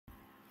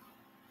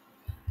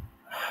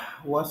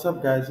What's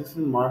up, guys? This is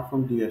Mark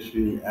from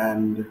DSG,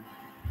 and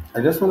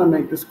I just want to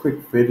make this quick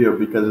video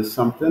because it's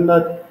something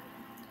that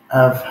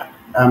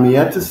I'm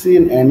yet to see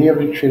in any of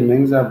the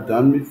trainings I've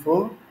done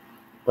before.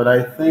 But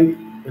I think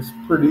it's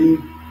pretty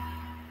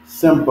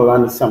simple,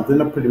 and it's something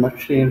that pretty much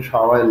changed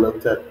how I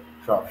looked at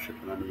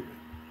dropshipping on eBay.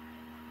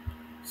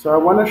 So I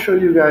want to show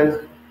you guys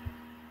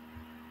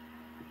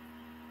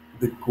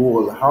the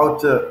goal, how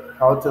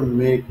to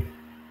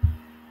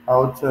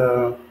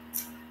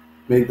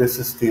make this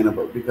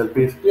sustainable. Because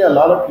basically, a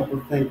lot of people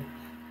think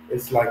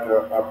it's like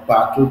a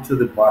battle to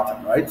the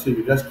bottom, right? So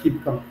you just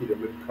keep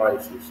competing with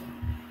price and so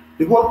on.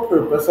 The whole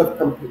purpose of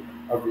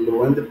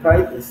lowering the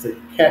price is to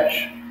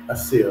catch a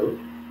sale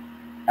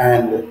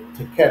and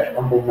to catch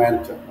a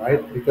momentum,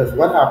 right? Because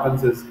what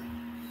happens is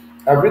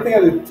everything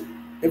at it,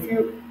 if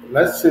you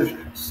let's search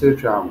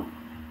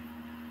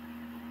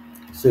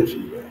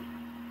eBay.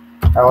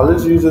 I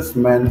always use this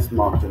men's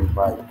mountain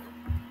bike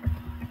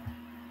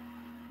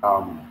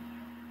um,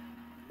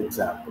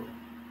 example.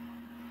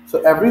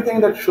 So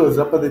everything that shows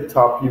up at the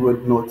top, you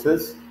would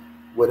notice,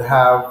 would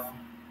have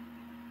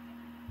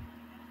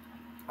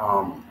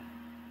um,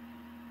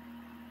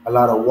 a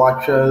lot of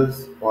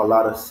watches or a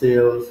lot of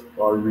sales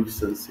or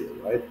recent sale,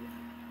 right?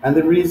 And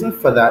the reason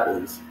for that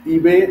is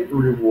eBay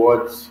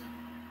rewards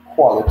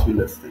quality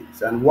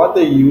listings, and what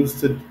they use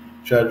to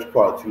judge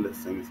quality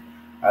listings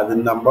are the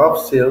number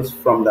of sales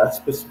from that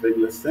specific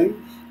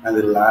listing and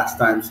the last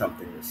time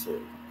something was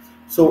sold.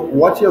 So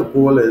what your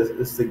goal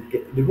is to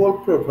get the whole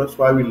purpose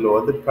why we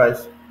lower the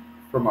price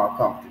from our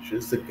competition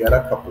is to get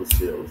a couple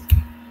sales.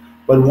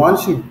 But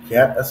once you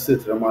get a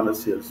certain amount of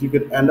sales, you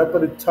could end up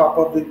at the top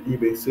of the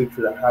eBay search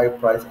with a high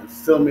price and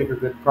still make a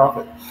good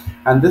profit.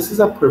 And this is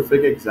a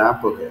perfect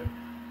example here.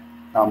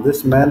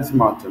 This men's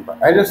mountain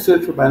bike. I just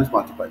searched for men's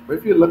mountain bike. But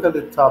if you look at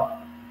the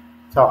top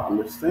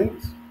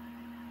listings,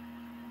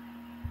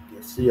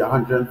 you see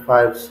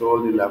 105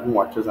 sold, 11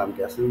 watches. I'm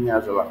guessing he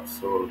has a lot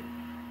sold.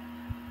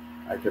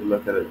 I could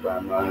look at it, but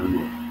I'm not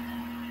anymore.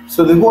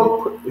 So the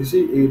you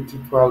see 8 to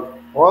 12,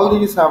 all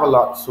these have a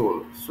lot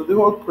sold. So the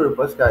whole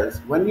purpose, guys,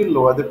 when you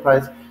lower the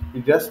price,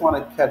 you just want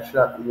to catch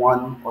that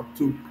one or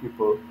two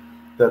people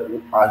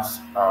that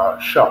are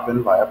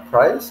shopping via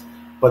price.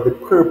 But the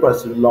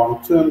purpose, the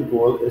long-term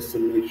goal is to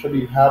make sure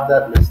you have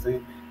that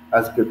listing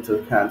as good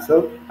to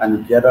cancel and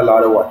you get a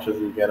lot of watches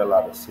and you get a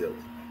lot of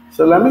sales.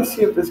 So let me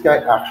see if this guy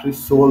actually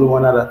sold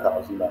one at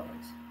 $1,000.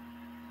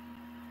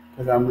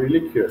 Because I'm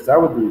really curious.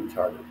 That would be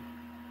retarded.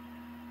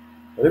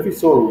 But if he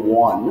sold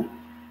one,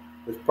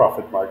 his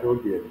profit margin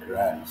would be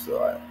 $1,000.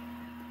 So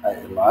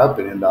in my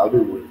opinion, that'll be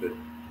worth it.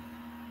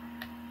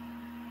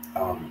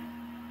 Um,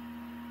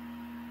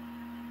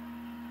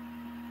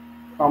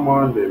 Come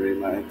on, baby,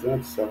 my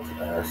internet sucks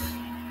ass.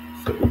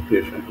 So be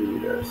patient with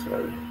me, guys.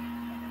 Sorry.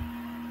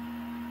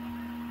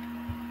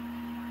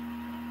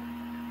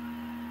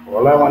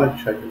 All I want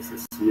to check is to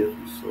see if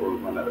he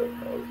sold one at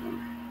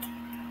 1,000.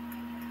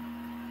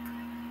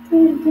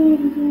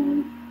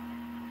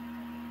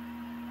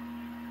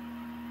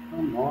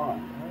 Come on,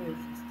 why is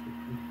this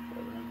taking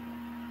forever?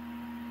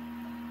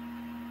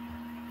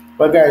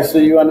 But guys, so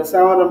you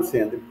understand what I'm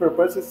saying? The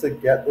purpose is to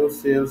get those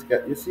sales.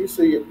 Get you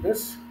see,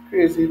 this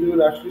crazy dude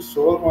actually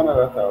sold one at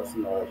 $1,000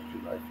 July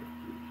 15th.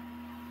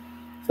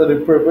 So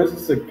the purpose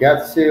is to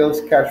get sales,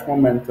 catch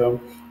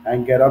momentum,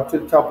 and get up to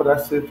the top of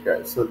that search,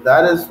 guys. So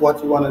that is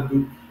what you want to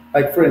do.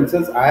 Like for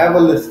instance, I have a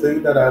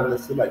listing that I've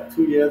listed like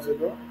 2 years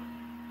ago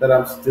that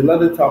I'm still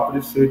at the top of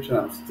the search and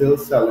I'm still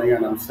selling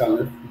and I'm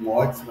selling it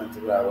more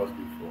expensive than I was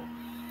before.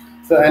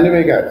 So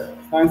anyway, guys,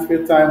 thanks for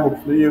your time.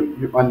 Hopefully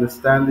you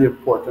understand the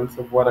importance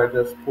of what I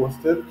just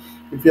posted.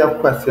 If you have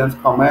questions,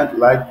 comment,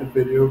 like the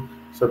video,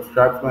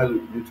 subscribe to my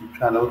YouTube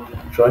channel,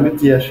 join the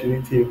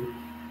DSG team.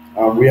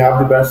 We have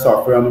the best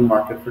software on the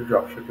market for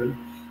dropshipping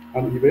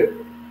on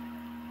eBay.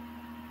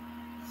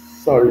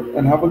 Sorry,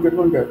 and have a good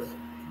one, guys.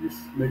 Please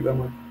make that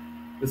one.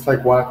 It's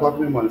like 1 o'clock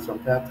in the morning, so I'm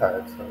kind of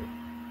tired. Sorry.